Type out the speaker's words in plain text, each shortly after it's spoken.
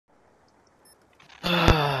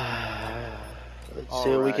See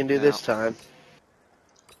what we can do this time.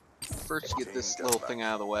 First, get this little thing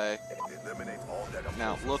out of the way.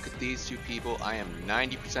 Now, look at these two people. I am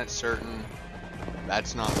 90% certain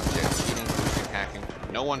that's not legit cheating, boosting, hacking.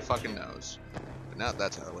 No one fucking knows. But now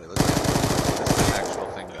that's out of the way. Let's get this actual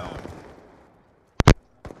thing going.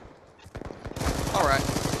 Alright.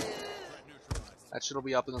 That shit'll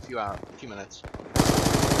be up in a few minutes.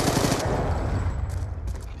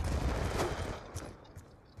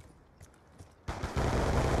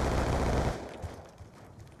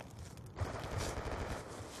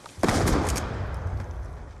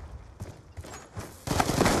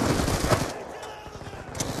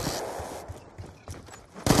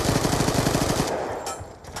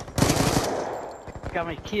 Got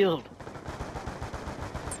me killed.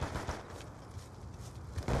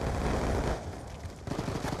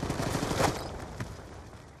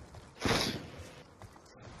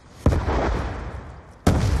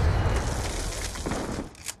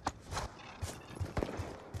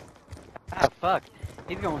 Ah, fuck.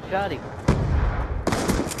 He's going shot him.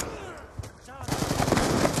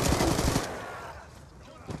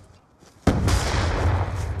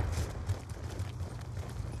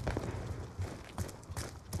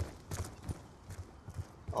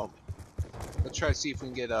 Let's try to see if we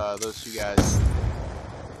can get those two guys,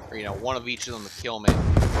 or you know, one of each of them to kill me.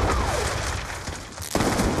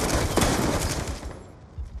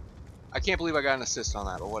 I can't believe I got an assist on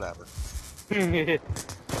that, but whatever.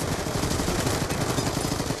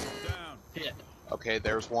 Okay,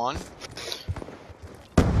 there's one.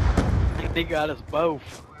 They got us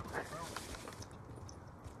both.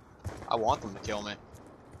 I want them to kill me.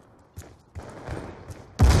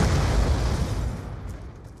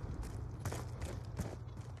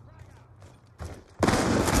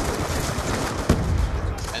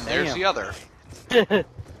 And there's the other.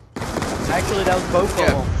 Actually, that was both of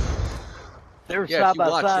them. They were side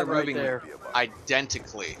by side right there.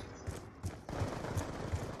 Identically.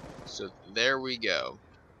 So there we go.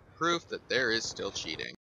 Proof that there is still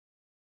cheating.